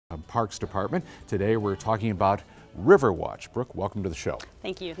Parks Department. Today we're talking about Riverwatch. Brooke, welcome to the show.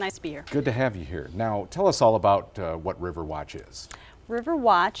 Thank you. Nice to be here. Good to have you here. Now, tell us all about what Riverwatch is.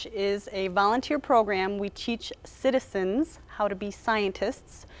 Riverwatch is a volunteer program. We teach citizens how to be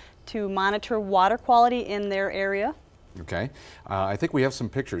scientists to monitor water quality in their area. Okay. I think we have some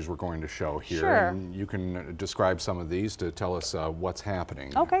pictures we're going to show here. Sure. And you can describe some of these to tell us what's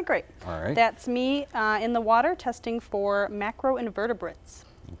happening. Okay, great. All right. That's me in the water testing for macroinvertebrates.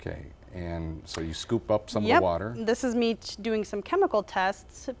 Okay. And so you scoop up some of the water. This is me doing some chemical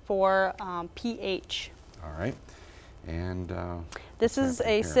tests for pH. All right. And this is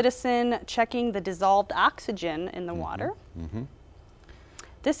a citizen checking the dissolved oxygen in the water. Mm-hmm.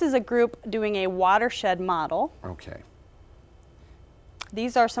 This is a group doing a watershed model. Okay.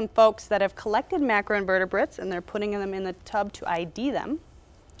 These are some folks that have collected macroinvertebrates and they're putting them in the tub to ID them.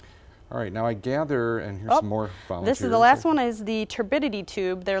 All right, now I gather, and here's some more volunteers. This is the last one is the turbidity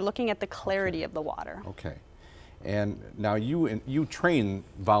tube. They're looking at the clarity of the water. Okay. And now you train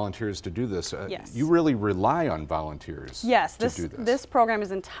volunteers to do this. Yes. You really rely on volunteers yes, to do this. This program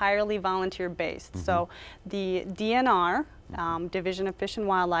is entirely volunteer based. Mm-hmm. So the DNR, Division of Fish and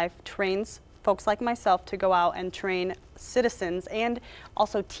Wildlife, trains folks like myself to go out and train citizens, and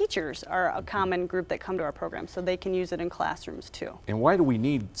also teachers are a common group that come to our program, so they can use it in classrooms too. And why do we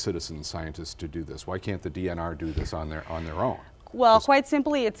need citizen scientists to do this? Why can't the DNR do this on their own? Well, quite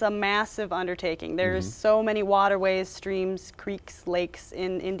simply, it's a massive undertaking. There's so many waterways, streams, creeks, lakes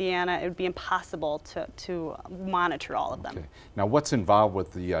in Indiana, it would be impossible to monitor all of them. Okay. Now, what's involved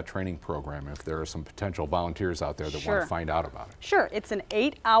with the training program if there are some potential volunteers out there that want to find out about it? Sure. It's an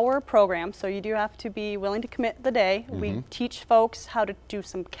 8-hour program, so you do have to be willing to commit the day. We teach folks how to do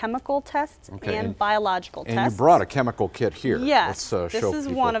some chemical tests and biological tests. And you brought a chemical kit here. Yes. Let's this show is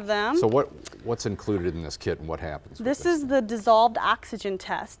people. one of them. So what's included in this kit and what happens with this is the dissolved oxygen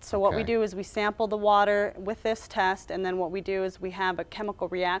test. So what we do is we sample the water with this test, and then what we do is we have a chemical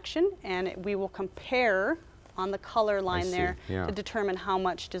reaction, and we will compare on the color line there to determine how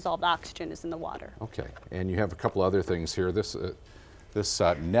much dissolved oxygen is in the water. Okay, and you have a couple other things here. This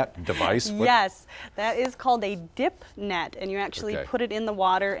net device. Yes, that is called a dip net, and you actually put it in the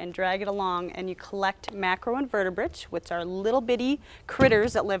water and drag it along, and you collect macroinvertebrates, which are little bitty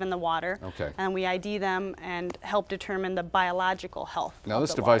critters that live in the water. Okay. And we ID them and help determine the biological health. Now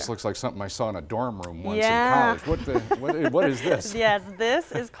this device looks like something I saw in a dorm room once in college. What is this? Yes,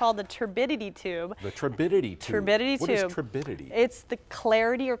 this is called the turbidity tube. The turbidity tube. Turbidity tube. What is turbidity? It's the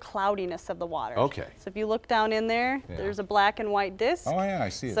clarity or cloudiness of the water. Okay. So if you look down in there, there's a black and white disc. Oh yeah, I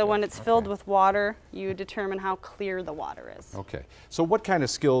see it. So when it's filled with water, you determine how clear the water is. Okay. So what kind of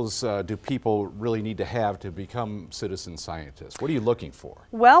skills do people really need to have to become citizen scientists? What are you looking for?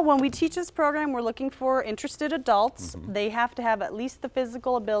 Well, when we teach this program, we're looking for interested adults. They have to have at least the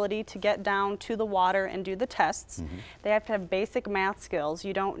physical ability to get down to the water and do the tests. They have to have basic math skills.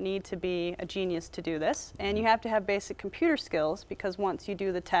 You don't need to be a genius to do this. And you have to have basic computer skills, because once you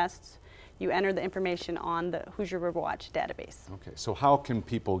do the tests, you enter the information on the Hoosier Riverwatch database. Okay, so how can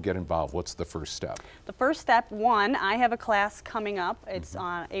people get involved? What's the first step? The first step, I have a class coming up. It's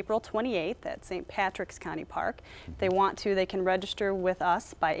on April 28th at St. Patrick's County Park. If they want to, they can register with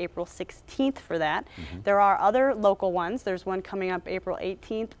us by April 16th for that. There are other local ones. There's one coming up April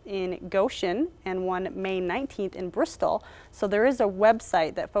 18th in Goshen and one May 19th in Bristol. So there is a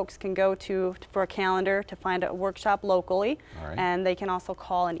website that folks can go to for a calendar to find a workshop locally, and they can also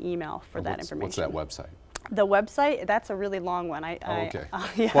call and email for that information. What's that website? The website, that's a really long one. Okay.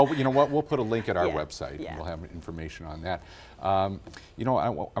 Well, you know what? We'll put a link at our website. And we'll have information on that. You know,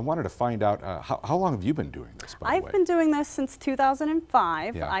 I wanted to find out, how long have you been doing this, by the way? I've been doing this since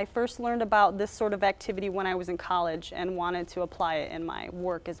 2005. Yeah. I first learned about this sort of activity when I was in college and wanted to apply it in my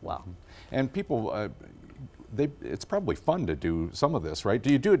work as well. And people, it's probably fun to do some of this, right?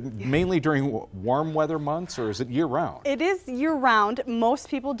 Do you do it mainly during warm weather months, or is it year-round? It is year-round. Most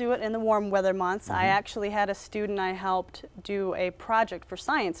people do it in the warm weather months. I actually had a student I helped do a project for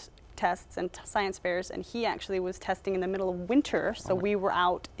science tests and science fairs, and he actually was testing in the middle of winter, so we were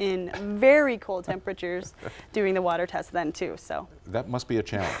out in very cold temperatures doing the water test then too. So that must be a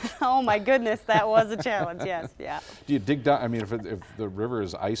challenge. Oh my goodness, that was a challenge. Yes, yeah. Do you dig down? I mean, if the river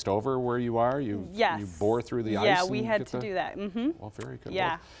is iced over where you are, you bore through the ice. Yeah, we had to do that. Well, very good.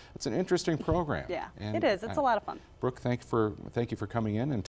 Yeah, well, it's an interesting program. Yeah, and it is. It's a lot of fun. Brooke, thank you for coming in and